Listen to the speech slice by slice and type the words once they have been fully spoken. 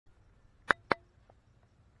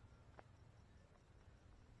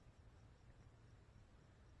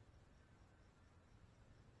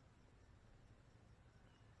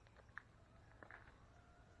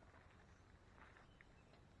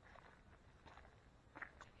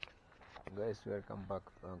Guys, welcome back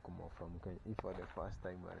to Uncle Mo from Kenya. If for the first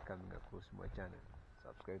time you are coming across my channel,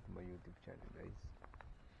 subscribe to my YouTube channel, guys.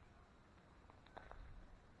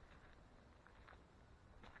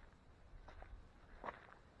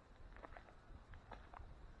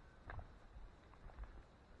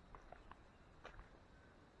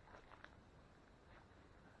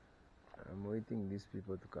 I'm waiting these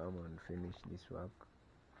people to come and finish this work.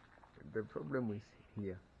 The problem is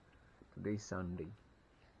here. Today is Sunday.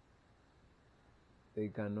 They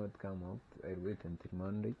cannot come out. I'll wait until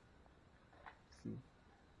Monday. See.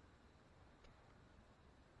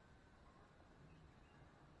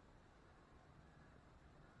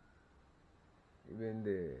 Even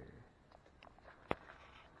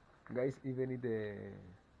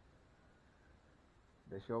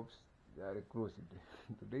the shops, they are closed.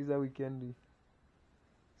 Today is a weekend.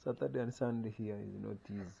 Saturday and Sunday here is not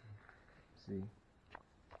easy. See.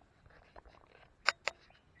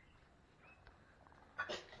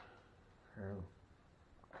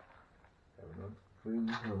 I'm not free.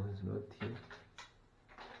 No, it's not here.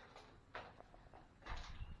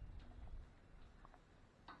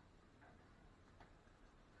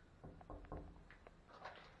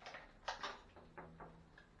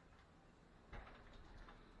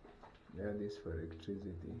 Yeah, this for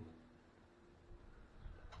electricity.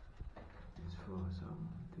 This for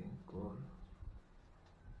something called.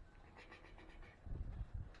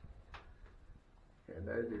 And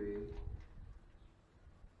by the way,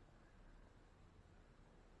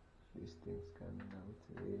 these things coming out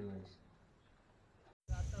very nice.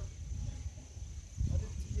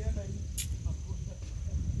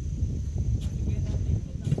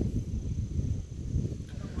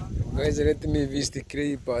 Guys, let me visit the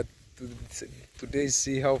clay part today,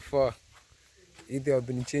 see how far it have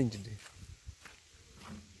been changed.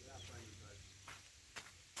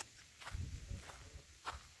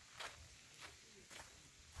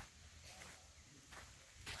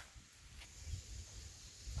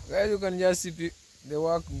 Guys, you can just see the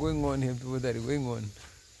work going on here, people that are going on.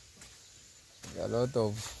 A lot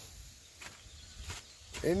of.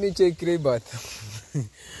 Let me check clay bath.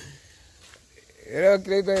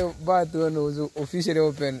 Clay bath one was officially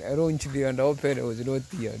open, arranged and open, it was not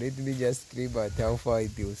here. Let me just clay bath how far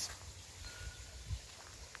it was.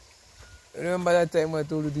 Remember that time I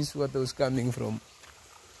told you this water was coming from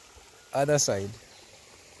other side.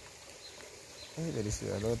 Hey, there is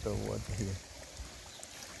a lot of water here.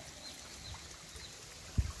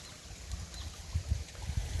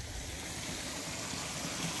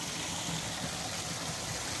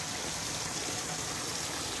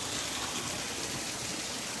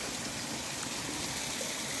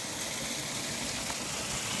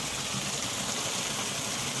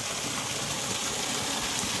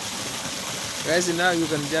 Guys, now you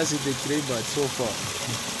can just see the clay bath so far.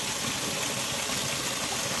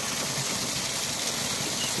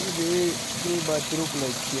 See the way clay bath look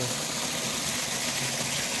like here.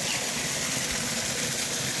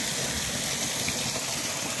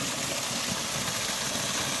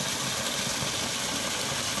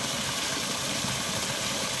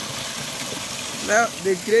 Now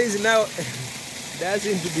the clay is now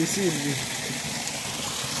dancing to be seen.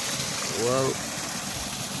 Wow.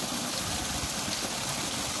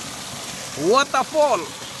 Waterfall.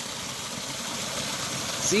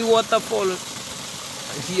 See waterfall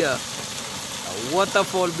here. A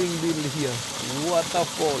waterfall being built here.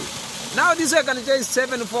 Waterfall. Now this I can just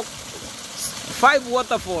 5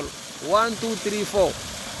 waterfall. 1, 2, 3, 4.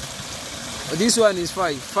 This one is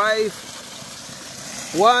 5. 5.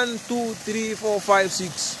 1, 2, 3, 4, 5,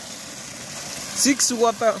 6. 6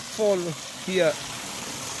 waterfall here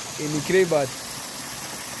in clay bath.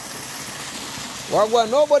 Wagwa,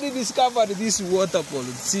 nobody discovered this waterfall.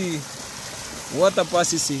 See, water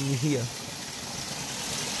passes in here.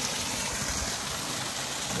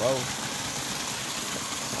 Wow.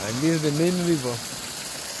 And this is the main river.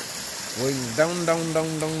 Going down, down,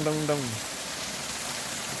 down, down, down, down.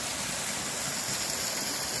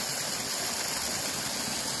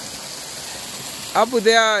 Up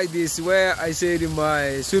there, this is where I said in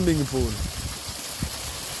my swimming pool.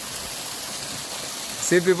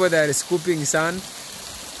 See people that are scooping sand,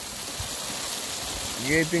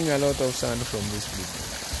 getting a lot of sand from this place.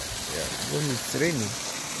 Yeah, when it's raining.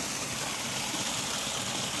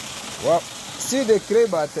 Wow, see the clay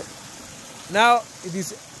bath. Now it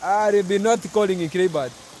is, I will be not calling it clay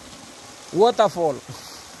bath. Waterfall.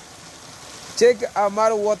 Check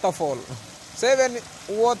Amar waterfall. 7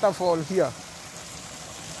 waterfall here.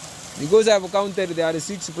 Because I have counted there are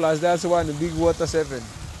 6 plus that's one big water 7.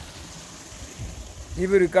 If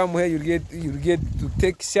you come here, you get to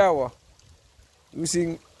take shower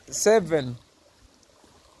using 7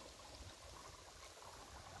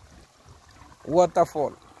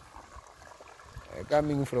 waterfall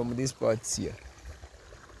coming from these parts here.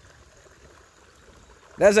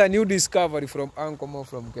 That's a new discovery from Ankomo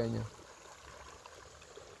from Kenya.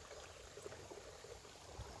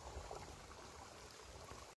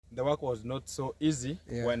 The work was not so easy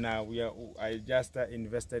when I just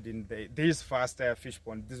invested in this first fish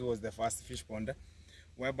pond. This was the first fish pond,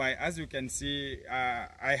 whereby, as you can see,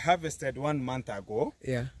 I harvested 1 month ago,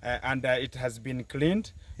 and it has been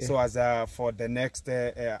cleaned, so as for the next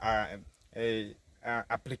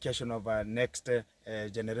application of next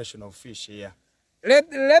generation of fish here.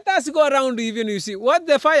 Let us go around. Even you see what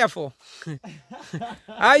the fire for?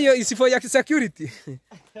 Is for your security.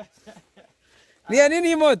 Okay,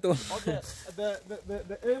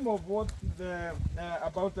 the aim of what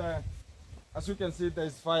as you can see, there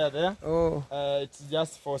is fire there. It's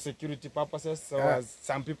just for security purposes, so as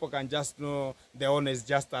some people can just know the owner is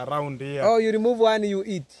just around here. Oh, you remove one, you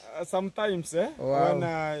eat. Sometimes, when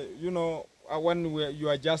you know, when you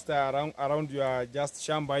are just around your just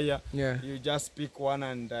shamba here, you just pick one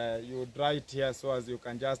and you dry it here, so as you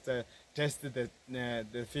can just taste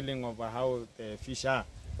the feeling of how the fish are.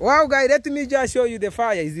 Wow, guys, let me just show you the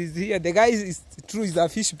fire. Is here. The guy is true. Is a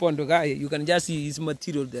fish pond guy. You can just see his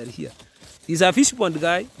material there here. He's a fish pond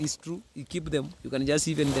guy. It's true. He keep them. You can just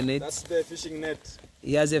see even the net. That's the fishing net.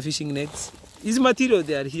 He has a fishing net. His material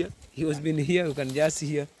there here. He was been here. You can just see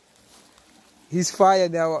here. His fire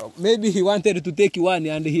there. Maybe he wanted to take one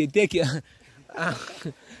and he take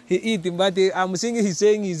he eat. But I'm saying he's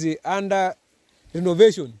saying he's under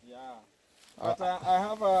renovation. But I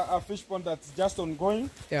have a fish pond that's just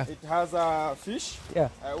ongoing. It has a fish,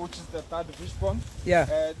 which is the third fish pond.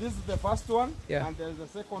 This is the first one, and there's the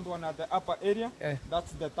second one at the upper area.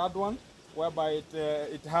 That's the third one, whereby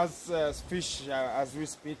it has fish as we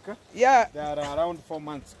speak. They are around 4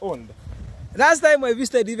 months old. Last time I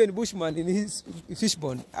visited even Bushman in his fish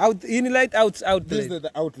pond, outlet. This is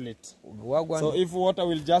the outlet. So if water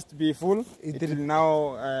will just be full, it will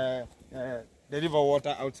now deliver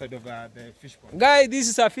water outside of the fish pond. Guys, this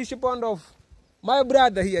is a fish pond of my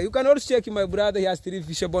brother here. You can also check my brother. He has 3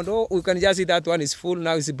 fish ponds. Oh, you can just see that one is full.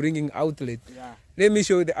 Now it's bringing outlet. Let me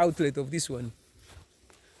show you the outlet of this one.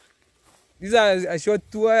 This is a short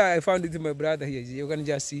tour. I found it in my brother here. You can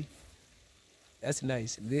just see. That's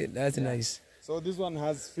nice. That's nice. So this one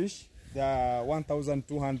has fish. There are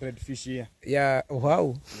 1,200 fish here. Yeah.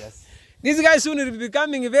 Wow. Yes. This guy soon will be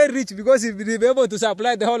becoming very rich because he will be able to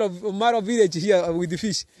supply the whole of Maro village here with the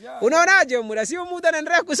fish. Unaonaje muda? Sio muda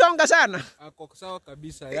anaendelea kusonga sana. Ako sawa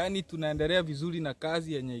kabisa. Yaani tunaendelea vizuri na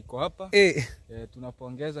kazi yenye iko hapa.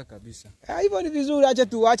 Tunapongeza kabisa. Hivyo ni vizuri,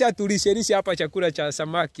 acha tulisherishe hapa chakula cha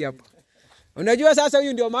samaki hapa. Unajua sasa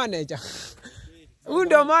huyu ndio manager. Huyu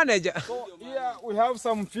ndio manager. So here we have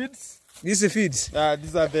some feeds. These feeds.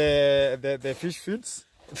 These are the fish feeds.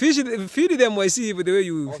 Fish, feed them. I see the way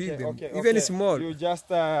you feed them, even small. You just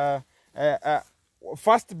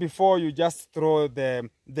first, before you just throw the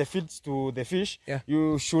feeds to the fish,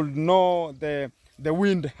 you should know the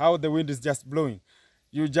wind, how the wind is just blowing.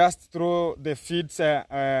 You just throw the feeds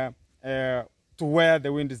to where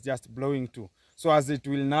the wind is just blowing to, so as it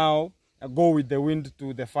will now go with the wind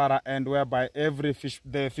to the far end, whereby the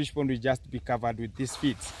fish pond will just be covered with these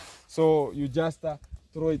feeds. So you just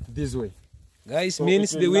throw it this way. Guys, so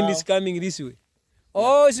means the wind is coming this way.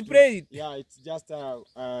 Oh, spray it. Yeah, it's just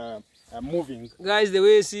moving. Guys, the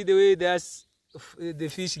way that's the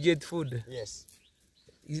fish get food. Yes.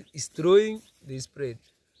 It's throwing, they spread.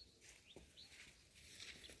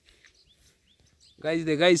 Guys,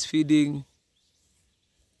 the guy is feeding.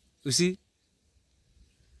 You see?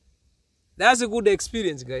 That's a good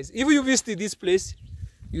experience, guys. If you visit this place,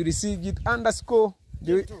 you will see it underscore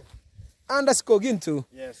Ginto.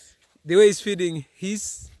 Yes. The way he's feeding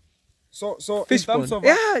his fish pond.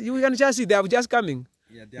 Yeah, you can just see they are just coming.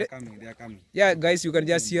 Yeah, they are coming. They are coming. Yeah, guys, you can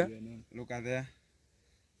just see. Look at there.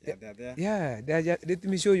 Yeah, they are there. Yeah, they are just, let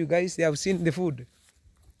me show you guys. They have seen the food.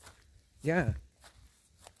 Yeah.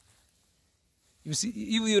 You see,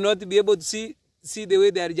 if you not be able to see the way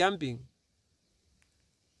they are jumping.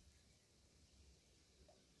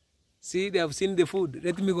 See, they have seen the food.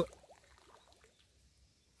 Let me go.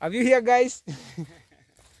 Have you here, guys?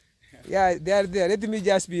 Yeah, they are there. Let me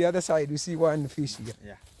just be the other side. You see one fish here.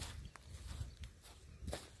 Yeah.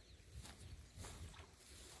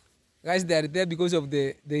 Guys, they are there because of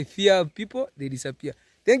the fear of people. They disappear.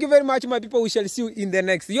 Thank you very much, my people. We shall see you in the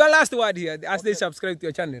next. Your last word here as they subscribe to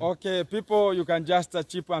your channel. Okay, people, you can just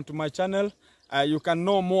chip onto my channel you can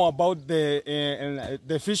know more about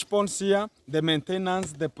the fish ponds here, the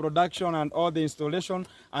maintenance, the production, and all the installation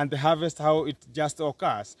and the harvest, how it just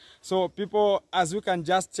occurs. So people, as you can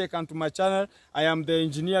just check onto my channel, I am the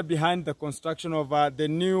engineer behind the construction of the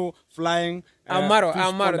new flying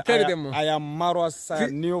Amaro, tell them. I am Maro's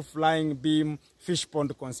new flying beam fish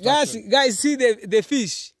pond construction. Guys, see the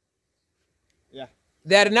fish. Yeah.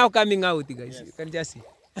 They are now coming out, guys. Yes. You can just see.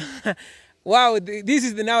 Wow, this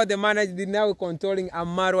is now the manager now controlling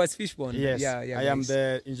Amaro's fish pond. Yes, I am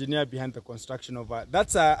the engineer behind the construction of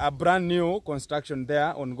that's a brand new construction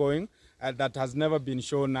there ongoing that has never been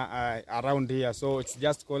shown around here. So it's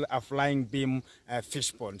just called a flying beam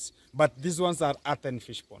fish ponds. But these ones are earthen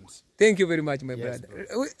fish ponds. Thank you very much, my brother.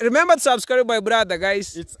 Bro. Remember to subscribe, my brother,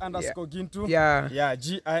 guys. It's underscore Gintu. Yeah. Yeah,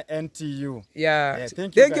 Gintu. Yeah.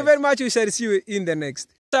 Thank you very much. We shall see you in the next.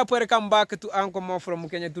 What's up, welcome back to Uncle Mo from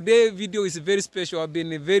Kenya. Today's video is very special. I've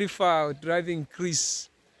been very far driving Chris.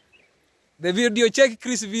 The video, check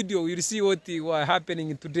Chris' video, you'll see what was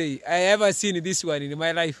happening today. I ever seen this one in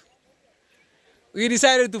my life. We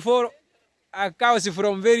decided to follow a cows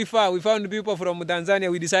from very far. We found people from Tanzania.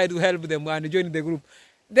 We decided to help them and join the group.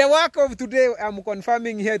 The work of today, I'm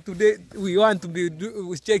confirming here today, we want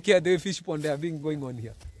to check here the fish pond that have been going on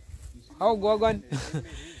here. How go on?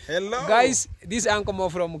 Hello. Guys, this is Uncle Mo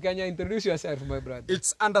from Kenya. Introduce yourself, my brother.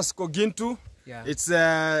 It's underscore Gintu. Yeah. It's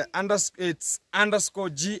underscore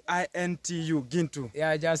Gintu, Gintu.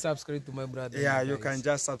 Yeah, just subscribe to my brother. Yeah, you can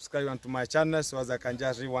just subscribe onto my channel so as I can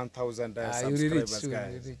just reach 1,000 subscribers, you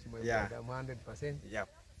guys. You reach, my brother. I'm 100%. Yeah.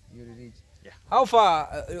 You reach. Yeah. How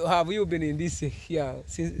far have you been in this here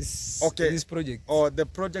since this project? Oh, the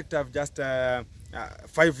project I've just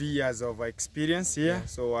 5 years of experience here. Yeah.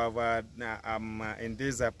 So I'm in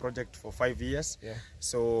this project for 5 years. Yeah.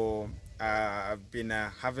 So I've been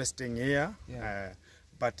harvesting here. Yeah.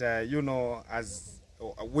 But you know, as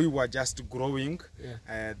we were just growing,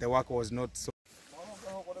 yeah. The work was not so.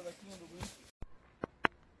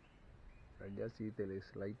 I just see the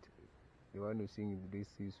light. The one who's seeing this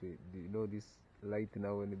way, you know this light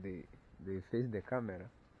now when they face the camera,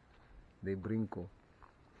 they brinko.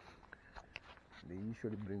 They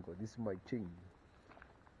usually brinko. This might change.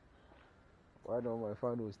 One of my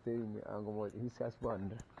friend was telling me, his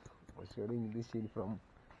husband was showing this shit from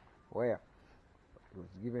where? It was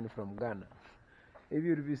given from Ghana. If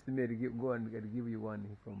you refuse to me, go and give you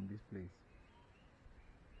one from this place.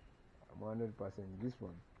 I'm 100% this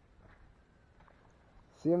one.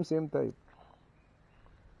 Same type.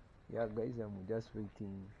 Yeah, guys, I'm just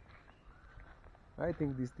waiting. I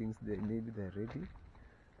think these things, maybe they're ready.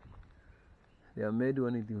 They are made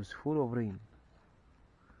when it was full of rain.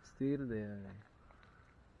 Still, they are.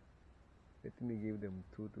 Let me give them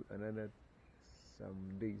another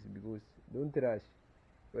some days, because don't rush.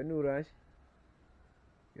 When you rush,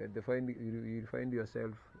 you find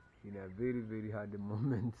yourself in a very hard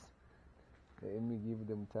moment. Let me give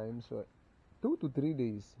them time, so 2 to 3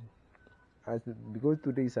 days, because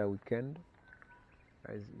today is a weekend.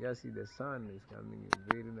 As you see, the sun is coming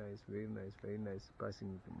in, very nice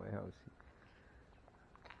passing to my house.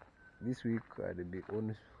 This week I'll be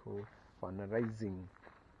on for finalizing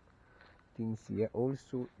things here.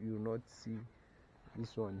 Also, you will not see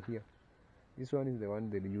this one here. This one is the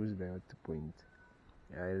one that use the hot point.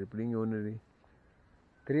 I'll bring only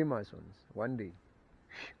 3 masons one day.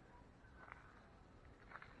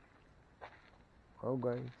 Oh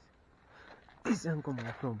guys, this is Uncle Mo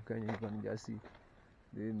from Kenya. You can just see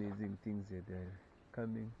the amazing things that are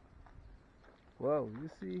coming. Wow, you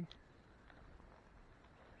see.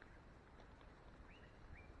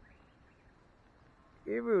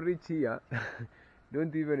 If you reach here,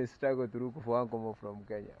 don't even struggle to look for Uncle Mo from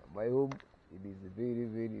Kenya. My home, it is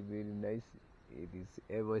very nice. It is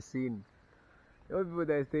ever seen. All people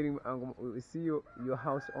that are telling me, Uncle Mo, we see your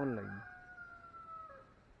house online.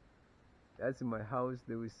 That's my house.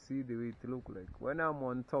 They will see the way it look like. When I'm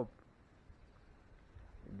on top,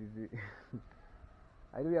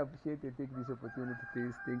 I really appreciate you take this opportunity.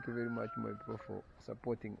 Please, thank you very much, my bro, for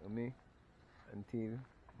supporting me until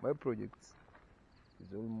my project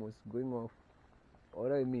is almost going off. All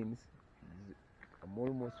that means is I'm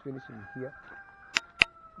almost finishing here.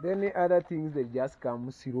 Then the other things they just come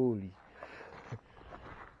slowly.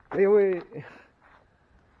 Anyway.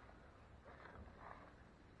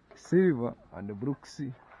 Silver and the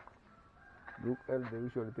Brooksy. Brook L, the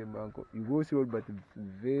usual thing, uncle. You go slow, but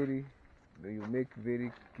you make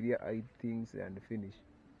very clear-eyed things and finish.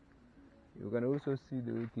 You can also see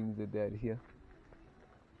the way things that are here.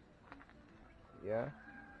 Yeah.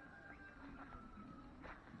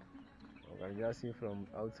 can just see from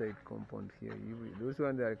outside compound here. Those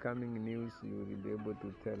ones that are coming news, you will be able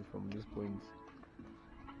to tell from this point.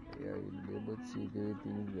 Yeah, you'll be able to see the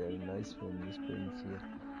things very nice from this point here.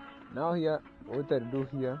 Now here, what I do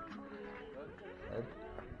here,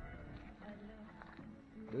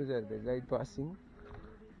 those are the guy passing.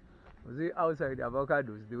 See outside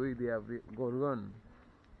avocados, the way they have gone.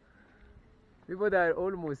 People that are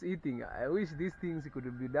almost eating. I wish these things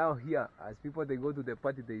could be down here. As people they go to the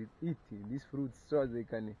party, they eat these fruits so they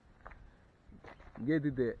can get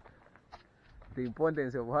the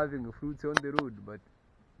importance of having fruits on the road. But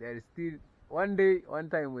there is still one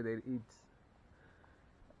time where they eat.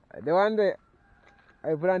 The one day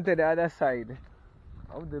I planted the other side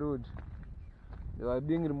of the road, they were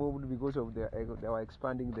being removed because of they were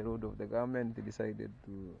expanding the road of the government. They decided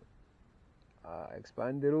to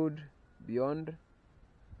expand the road beyond.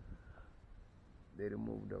 They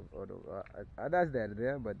removed others. They are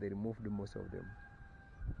there, but they removed most of them.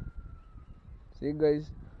 See,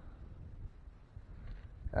 guys,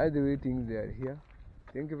 that's the way things they are here.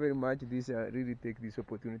 Thank you very much. I really take this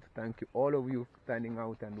opportunity to thank you, all of you, for turning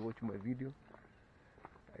out and watching my video.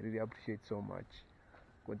 I really appreciate so much.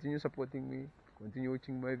 Continue supporting me. Continue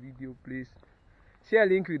watching my video, please. Share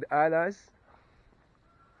link with others.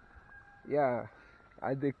 Yeah,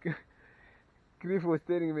 as the Cliff was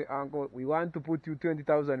telling me, Uncle, we want to put you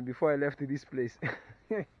 20,000 before I left this place.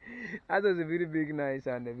 That was a very big nice,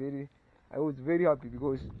 and I was very happy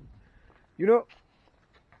because, you know,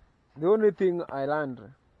 the only thing I learned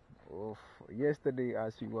of yesterday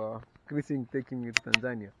as we were taking me to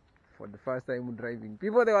Tanzania for the first time driving,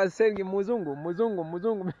 people they were saying Muzungu, Muzungu,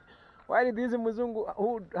 Muzungu. Why did this Muzungu?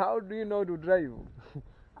 How do you know to drive?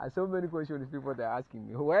 And so many questions people they are asking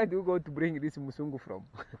me. Where do you go to bring this Muzungu from?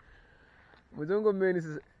 Muzungu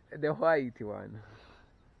means the white one.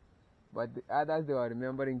 But the others they were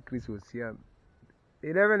remembering Chris was here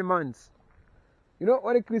 11 months. You know,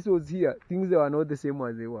 when Chris was here, things they were not the same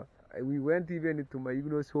as they were. We went even to my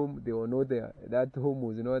Ignos home, they were not there. That home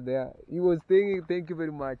was not there. He was saying, thank you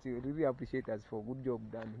very much. I really appreciate us for good job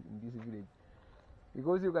done in this village.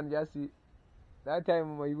 Because you can just see, that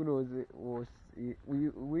time my Ignos was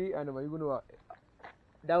we and my Ignos were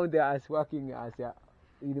down there as working as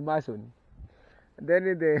in the mason. And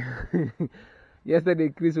then yesterday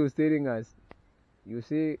Chris was telling us, you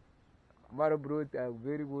see, Maro brought a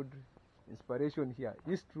very good inspiration here.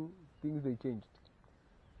 It's true, things they changed.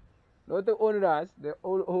 Not only us, they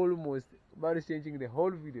almost about changing the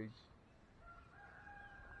whole village.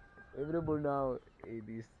 Everybody now it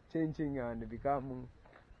is changing and becoming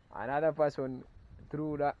another person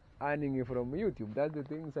through that earning from YouTube. That's the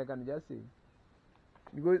things I can just say.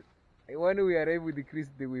 Because when we arrived with the Chris,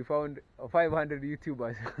 we found 500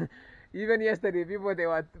 YouTubers. Even yesterday, people they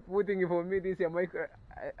were putting for me this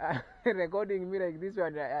recording me like this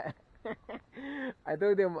one. I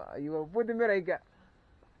told them you were putting me like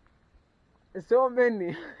so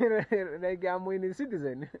many, like I'm a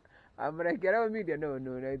citizen. I'm like around media. No.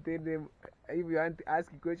 I tell them if you want to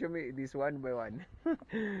ask a question, me this one by one.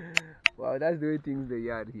 Wow, that's the way things they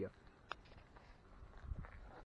are here.